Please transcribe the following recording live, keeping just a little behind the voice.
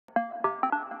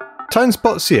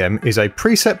ToneSpot CM is a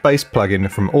preset-based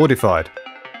plugin from Audified,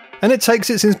 and it takes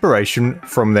its inspiration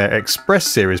from their Express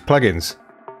series plugins.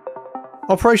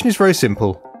 Operation is very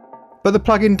simple, but the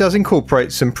plugin does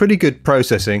incorporate some pretty good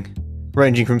processing,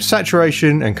 ranging from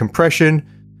saturation and compression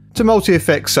to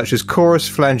multi-effects such as chorus,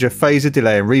 flanger, phaser,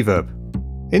 delay and reverb.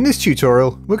 In this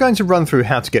tutorial, we're going to run through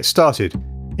how to get started,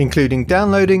 including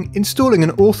downloading, installing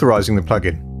and authorising the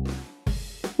plugin.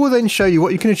 We'll then show you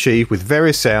what you can achieve with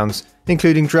various sounds,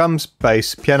 including drums,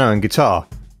 bass, piano and guitar.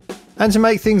 And to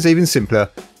make things even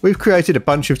simpler, we've created a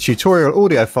bunch of tutorial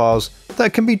audio files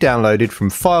that can be downloaded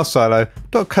from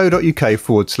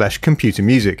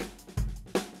filesilo.co.uk/computermusic.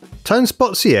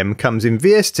 ToneSpot CM comes in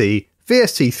VST,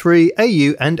 VST3,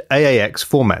 AU and AAX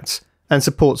formats, and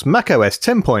supports macOS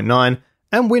 10.9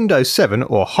 and Windows 7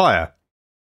 or higher.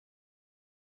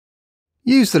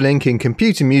 Use the link in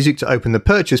Computer Music to open the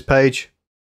purchase page,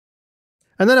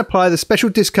 and then apply the special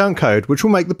discount code which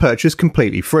will make the purchase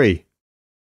completely free.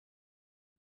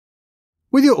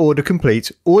 With your order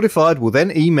complete, Audified will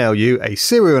then email you a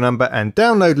serial number and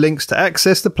download links to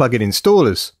access the plugin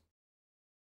installers.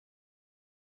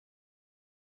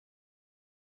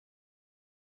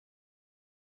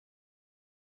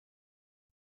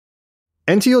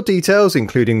 Enter your details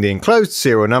including the enclosed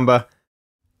serial number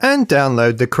and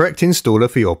download the correct installer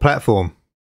for your platform.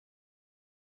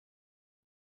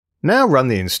 Now run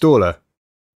the installer.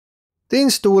 The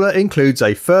installer includes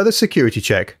a further security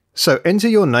check, so enter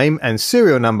your name and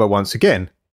serial number once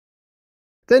again.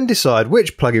 Then decide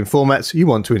which plugin formats you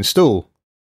want to install.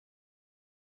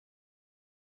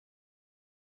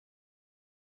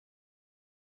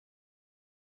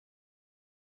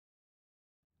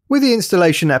 With the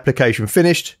installation application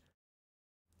finished,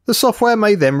 the software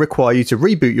may then require you to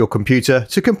reboot your computer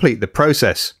to complete the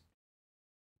process.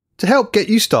 To help get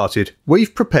you started,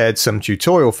 we've prepared some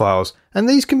tutorial files, and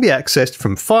these can be accessed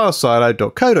from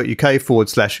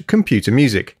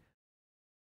filesilo.co.uk/computermusic.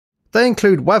 They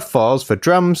include WAV files for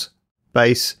drums,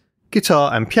 bass,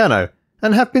 guitar and piano,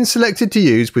 and have been selected to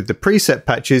use with the preset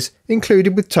patches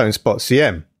included with ToneSpot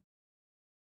CM.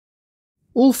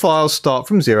 All files start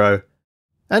from 0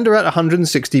 and are at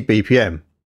 160 BPM.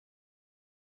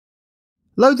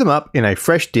 Load them up in a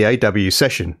fresh DAW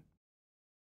session.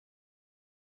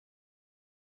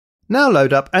 Now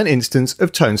load up an instance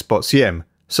of ToneSpot CM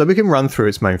so we can run through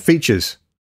its main features.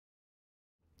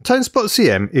 ToneSpot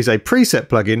CM is a preset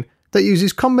plugin that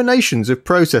uses combinations of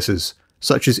processors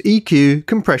such as EQ,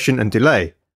 compression and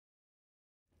delay.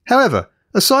 However,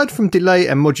 aside from delay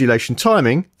and modulation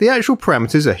timing, the actual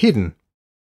parameters are hidden.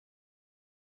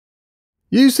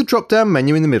 Use the drop-down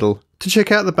menu in the middle to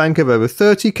check out the bank of over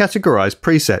 30 categorized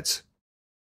presets.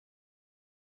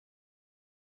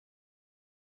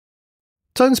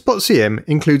 ToneSpot CM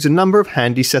includes a number of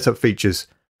handy setup features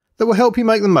that will help you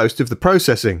make the most of the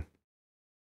processing.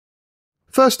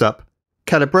 First up,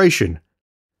 calibration,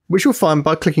 which you'll find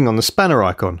by clicking on the spanner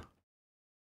icon.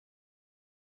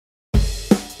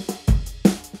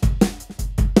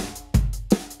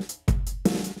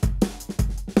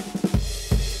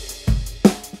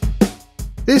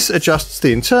 This adjusts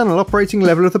the internal operating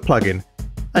level of the plugin,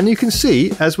 and you can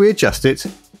see as we adjust it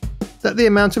that the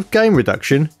amount of gain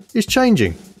reduction is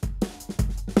changing.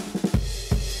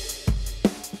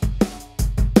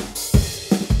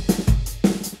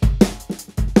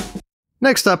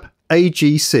 Next up,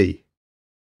 AGC.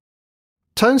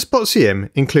 ToneSpot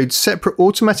CM includes separate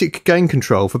automatic gain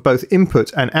control for both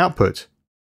input and output.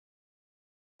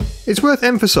 It's worth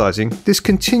emphasising this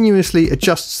continuously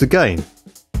adjusts the gain,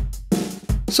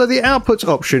 so the output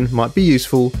option might be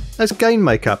useful as gain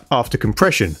makeup after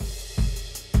compression,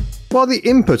 while the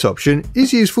input option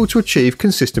is useful to achieve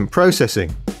consistent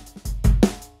processing.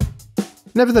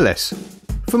 Nevertheless,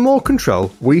 for more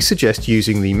control, we suggest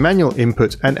using the manual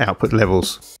input and output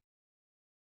levels.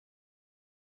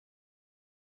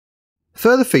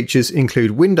 Further features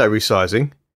include window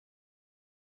resizing,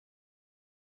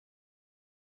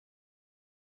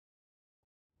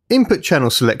 input channel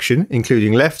selection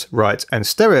including left, right and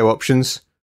stereo options,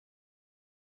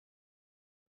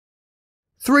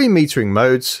 3 metering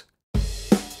modes,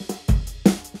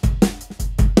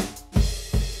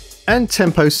 and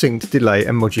tempo synced delay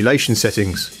and modulation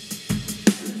settings.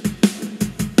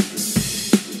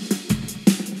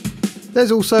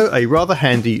 There's also a rather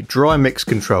handy dry mix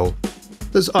control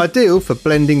that's ideal for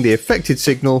blending the affected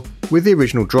signal with the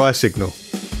original dry signal.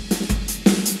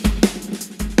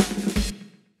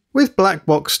 With black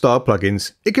box style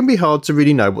plugins, it can be hard to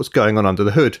really know what's going on under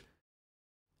the hood.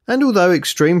 And although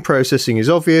extreme processing is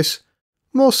obvious,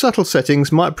 more subtle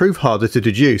settings might prove harder to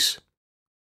deduce.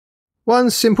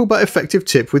 One simple but effective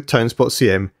tip with ToneSpot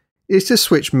CM is to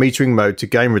switch metering mode to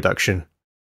gain reduction.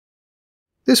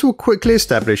 This will quickly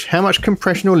establish how much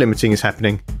compression or limiting is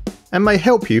happening and may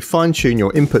help you fine-tune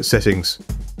your input settings.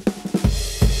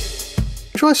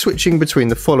 Try switching between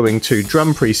the following two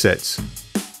drum presets: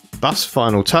 Bus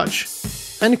Final Touch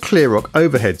and Clear Rock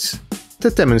Overheads, to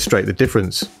demonstrate the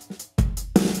difference.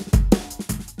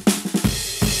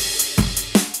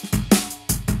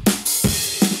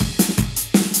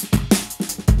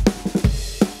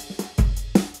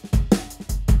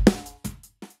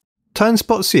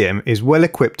 ToneSpot CM is well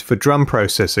equipped for drum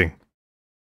processing.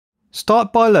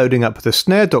 Start by loading up the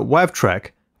snare.wav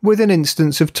track with an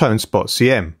instance of ToneSpot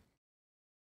CM.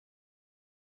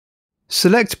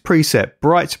 Select preset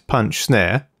Bright Punch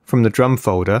Snare from the drum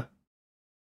folder,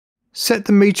 set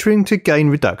the metering to gain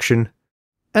reduction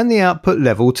and the output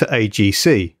level to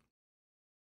AGC.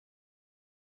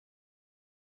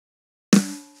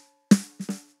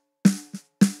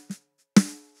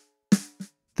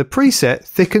 The preset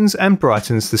thickens and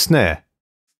brightens the snare,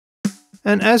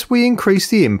 and as we increase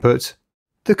the input,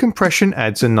 the compression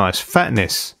adds a nice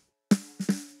fatness.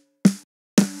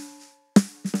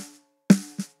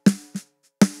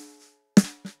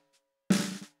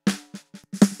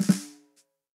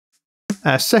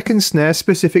 Our second snare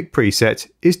specific preset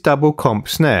is Double Comp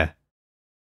Snare.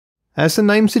 As the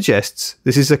name suggests,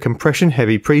 this is a compression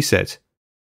heavy preset,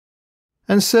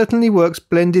 and certainly works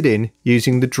blended in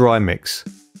using the dry mix.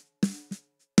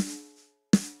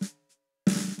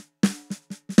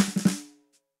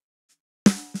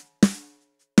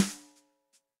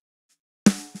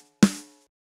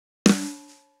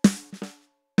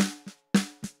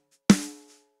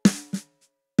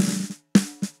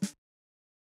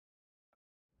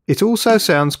 It also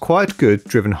sounds quite good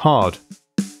driven hard.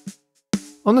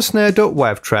 On the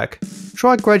snare.wav track,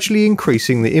 try gradually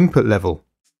increasing the input level.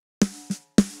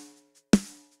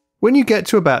 When you get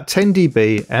to about 10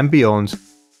 dB and beyond,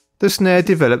 the snare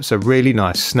develops a really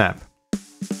nice snap.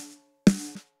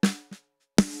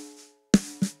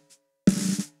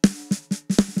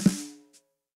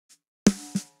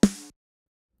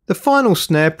 The final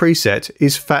snare preset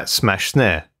is Fat Smash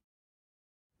Snare.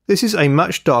 This is a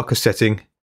much darker setting,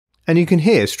 and you can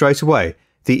hear straight away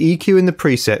the EQ in the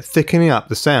preset thickening up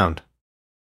the sound.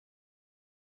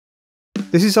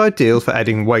 This is ideal for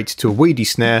adding weight to a weedy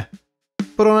snare,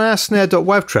 but on our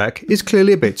snare.wav track is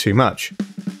clearly a bit too much.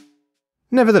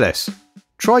 Nevertheless,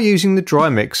 try using the dry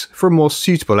mix for a more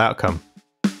suitable outcome.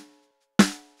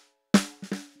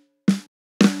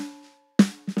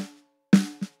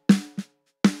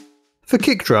 For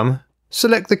kick drum,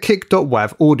 select the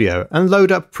kick.wav audio and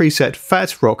load up preset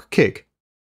Fat Rock Kick.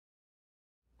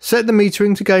 Set the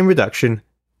metering to gain reduction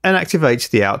and activate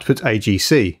the output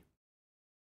AGC.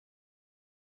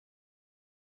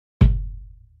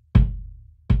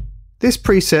 This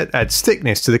preset adds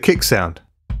thickness to the kick sound.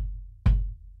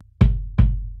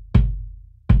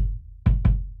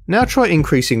 Now try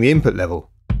increasing the input level.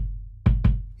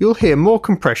 You'll hear more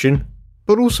compression,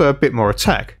 but also a bit more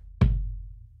attack.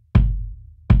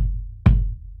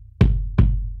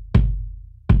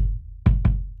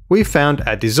 We found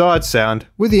our desired sound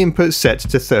with the input set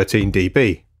to 13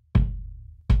 dB.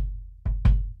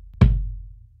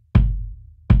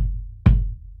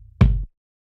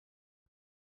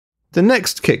 The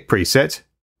next kick preset,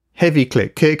 Heavy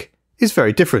Click Kick, is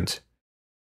very different.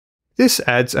 This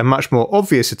adds a much more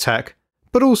obvious attack,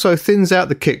 but also thins out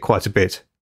the kick quite a bit.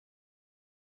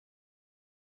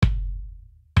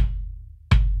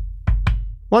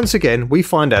 Once again, we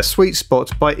find our sweet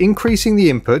spot by increasing the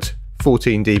input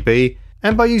 14 dB,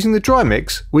 and by using the dry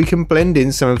mix we can blend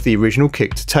in some of the original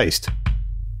kick to taste.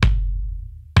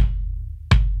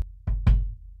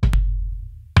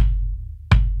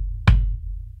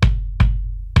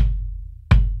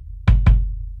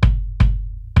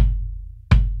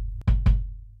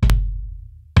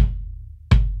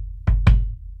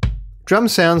 Drum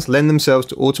sounds lend themselves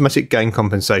to automatic gain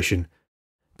compensation,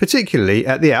 particularly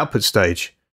at the output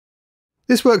stage.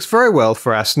 This works very well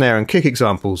for our snare and kick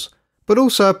examples, but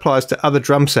also applies to other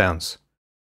drum sounds.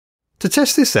 To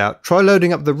test this out, try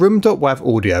loading up the room.wav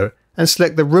audio and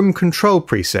select the room control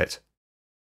preset.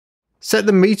 Set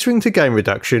the metering to gain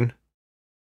reduction,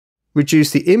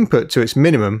 reduce the input to its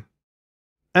minimum,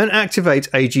 and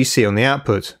activate AGC on the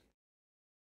output.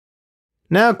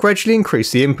 Now gradually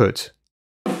increase the input.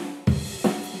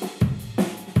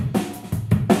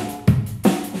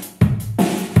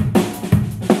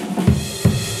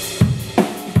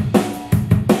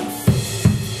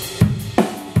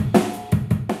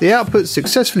 The output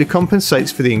successfully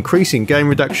compensates for the increasing gain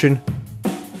reduction,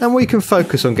 and we can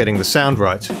focus on getting the sound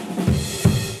right.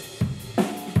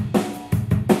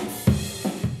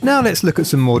 Now let's look at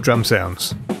some more drum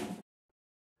sounds.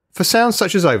 For sounds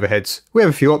such as overheads, we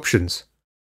have a few options.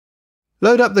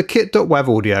 Load up the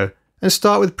kit.wav audio and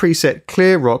start with preset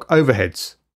Clear Rock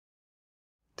Overheads.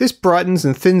 This brightens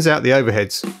and thins out the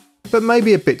overheads, but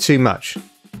maybe a bit too much.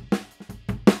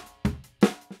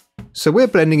 So we're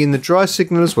blending in the dry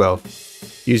signal as well,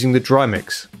 using the dry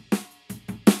mix.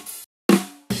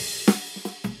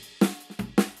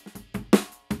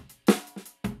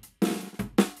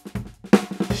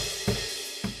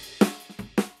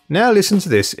 Now listen to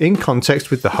this in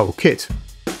context with the whole kit.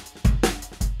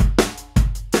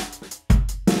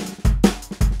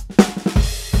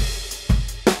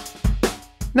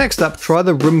 Next up, try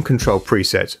the room control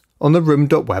preset on the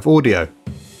room.wav audio.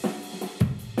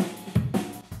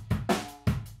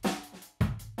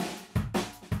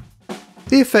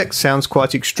 The effect sounds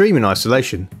quite extreme in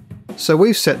isolation, so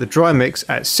we've set the dry mix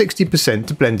at 60%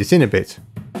 to blend it in a bit.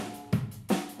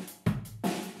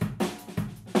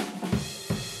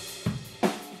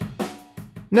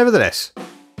 Nevertheless,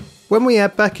 when we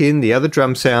add back in the other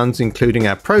drum sounds including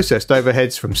our processed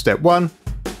overheads from step 1,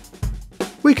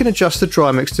 we can adjust the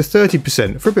dry mix to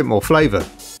 30% for a bit more flavour.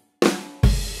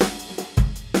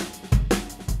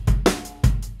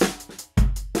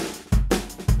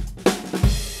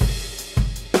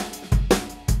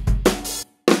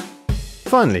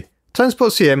 Finally, ToneSpot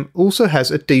CM also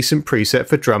has a decent preset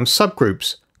for drum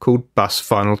subgroups called Bus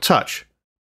Final Touch.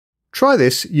 Try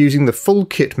this using the full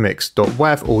kit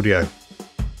mix.wav audio,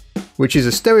 which is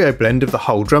a stereo blend of the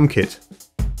whole drum kit.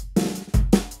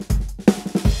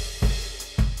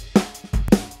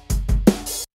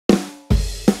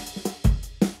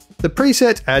 The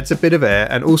preset adds a bit of air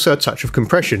and also a touch of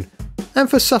compression, and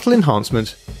for subtle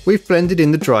enhancement, we've blended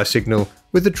in the dry signal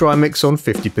with the dry mix on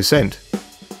 50%.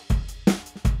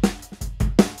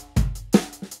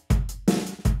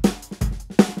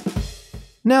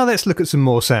 Now let's look at some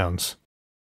more sounds.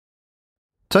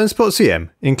 ToneSpot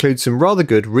CM includes some rather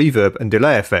good reverb and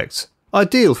delay effects,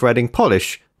 ideal for adding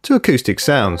polish to acoustic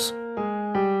sounds.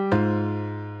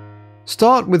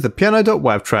 Start with the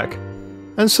piano.wav track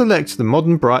and select the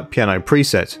Modern Bright Piano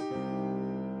preset.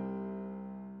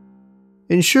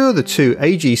 Ensure the two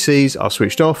AGCs are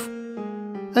switched off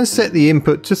and set the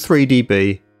input to 3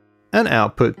 dB and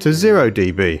output to 0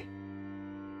 dB.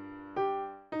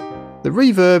 The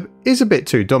reverb is a bit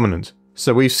too dominant,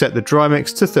 so we've set the dry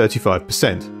mix to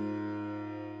 35%.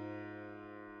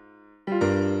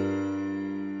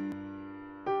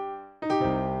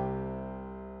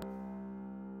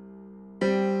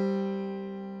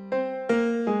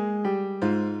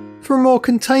 For a more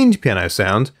contained piano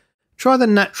sound, try the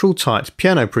Natural Tight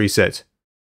Piano preset.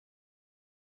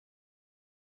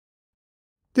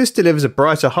 This delivers a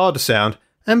brighter, harder sound,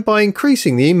 and by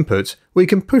increasing the input, we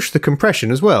can push the compression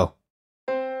as well.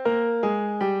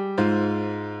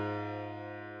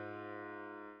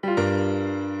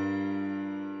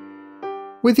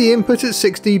 With the input at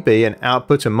 6 dB and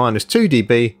output at -2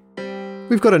 dB,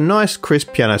 we've got a nice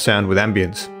crisp piano sound with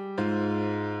ambience.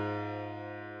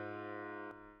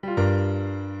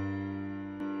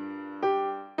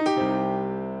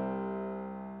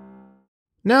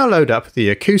 Now load up the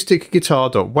acoustic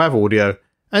guitar.wav audio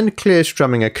and clear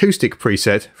strumming acoustic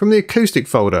preset from the acoustic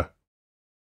folder.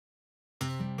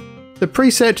 The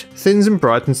preset thins and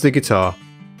brightens the guitar,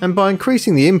 and by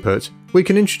increasing the input, we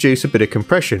can introduce a bit of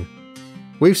compression.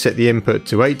 We've set the input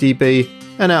to 8 dB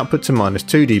and output to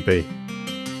 -2 dB.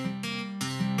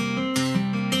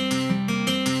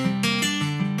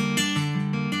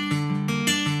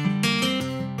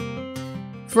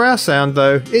 For our sound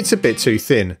though, it's a bit too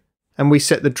thin, and we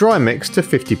set the dry mix to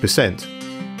 50%.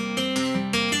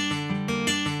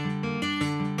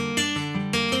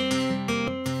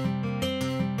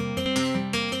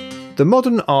 The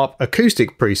Modern ARP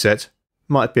acoustic preset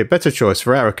might be a better choice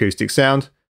for our acoustic sound,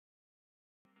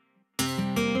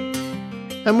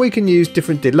 and we can use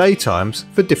different delay times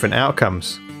for different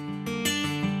outcomes.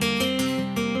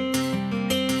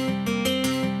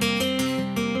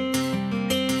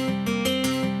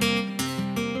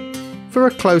 For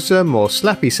a closer, more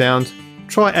slappy sound,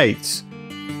 try 8ths.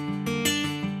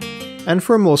 And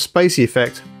for a more spacey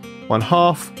effect,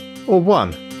 1/2 or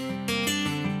 1.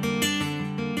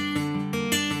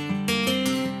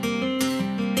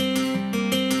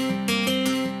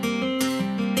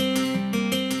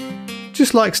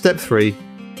 Just like step 3,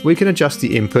 we can adjust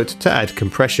the input to add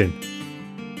compression.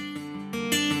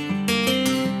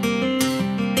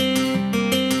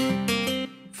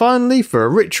 Finally, for a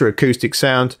richer acoustic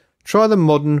sound, try the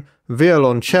Modern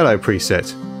Violoncello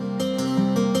preset.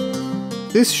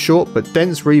 This short but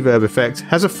dense reverb effect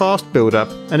has a fast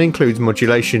build-up and includes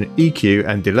modulation, EQ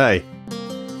and delay.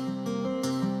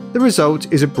 the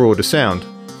result is a broader sound.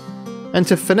 And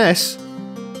to finesse,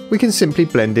 we can simply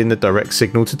blend in the direct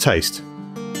signal to taste.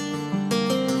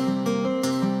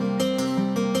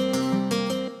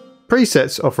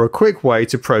 Presets offer a quick way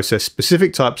to process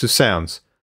specific types of sounds,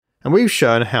 and we've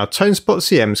shown how ToneSpot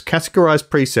CM's categorized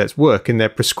presets work in their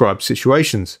prescribed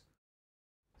situations.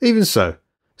 Even so,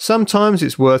 sometimes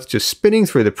it's worth just spinning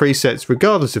through the presets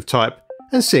regardless of type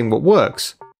and seeing what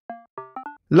works.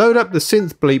 Load up the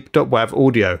synthbleep.wav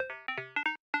audio.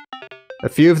 A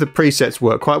few of the presets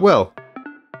work quite well,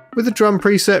 with the drum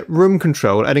preset Room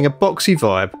Control adding a boxy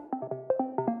vibe.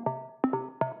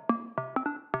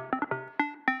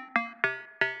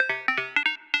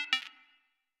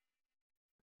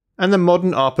 And the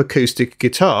modern ARP acoustic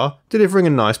guitar delivering a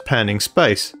nice panning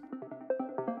space.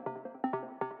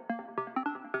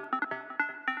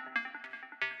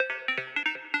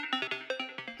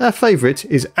 Our favourite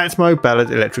is Atmo Ballad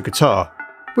electric guitar,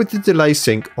 with the delay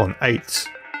sync on 8ths.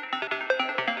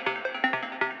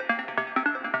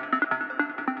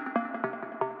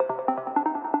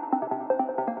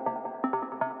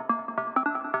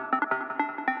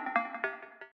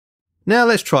 Now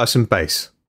let's try some bass.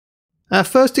 Our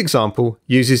first example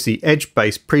uses the Edge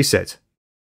Bass preset.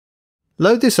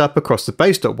 Load this up across the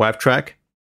bass.wav track,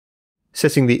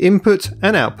 setting the input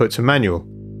and output to manual.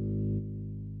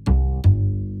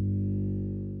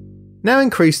 Now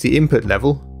increase the input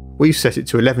level, we've set it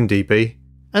to 11 dB,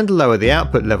 and lower the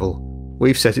output level,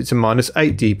 we've set it to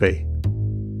 -8 dB.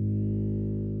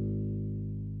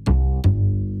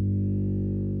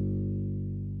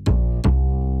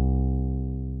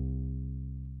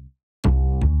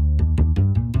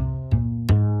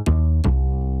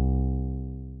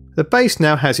 The bass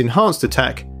now has enhanced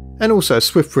attack and also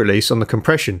swift release on the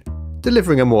compression,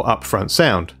 delivering a more upfront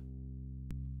sound.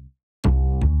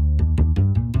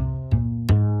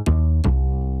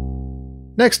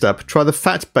 Next up, try the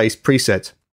Fat Bass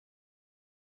preset.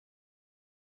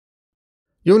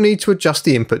 You'll need to adjust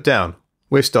the input down.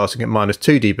 We're starting at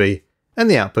 -2 dB and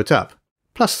the output up,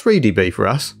 +3 dB for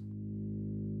us.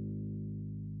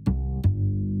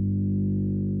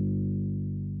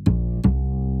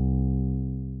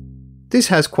 This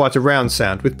has quite a round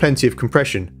sound with plenty of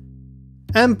compression,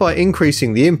 and by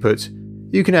increasing the input,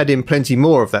 you can add in plenty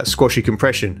more of that squashy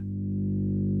compression.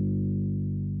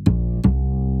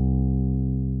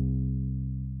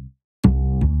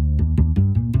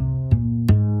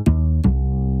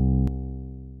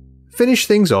 Finish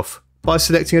things off by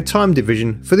selecting a time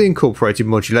division for the incorporated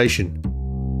modulation.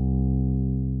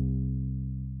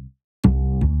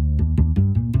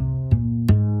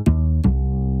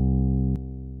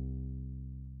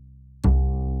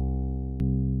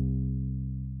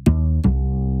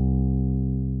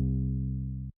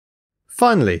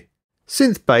 Finally,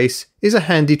 Synth Bass is a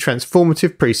handy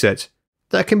transformative preset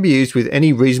that can be used with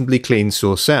any reasonably clean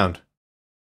source sound.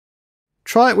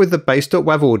 Try it with the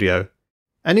bass.wav audio,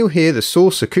 and you'll hear the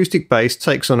source acoustic bass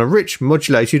takes on a rich,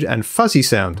 modulated and fuzzy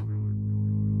sound.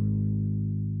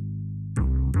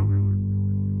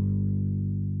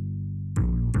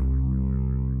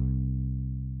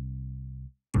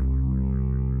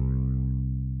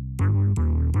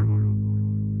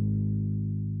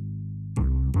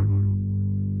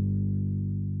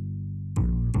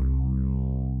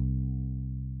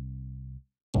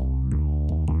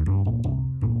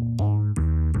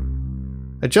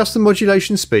 Adjust the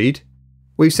modulation speed,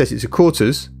 we've set it to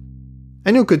quarters,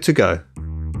 and you're good to go.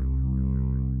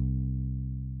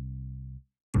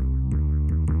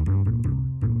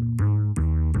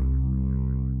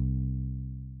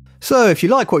 So if you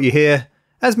like what you hear,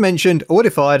 as mentioned,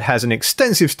 Audified has an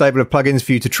extensive stable of plugins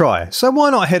for you to try, so why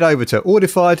not head over to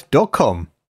audified.com.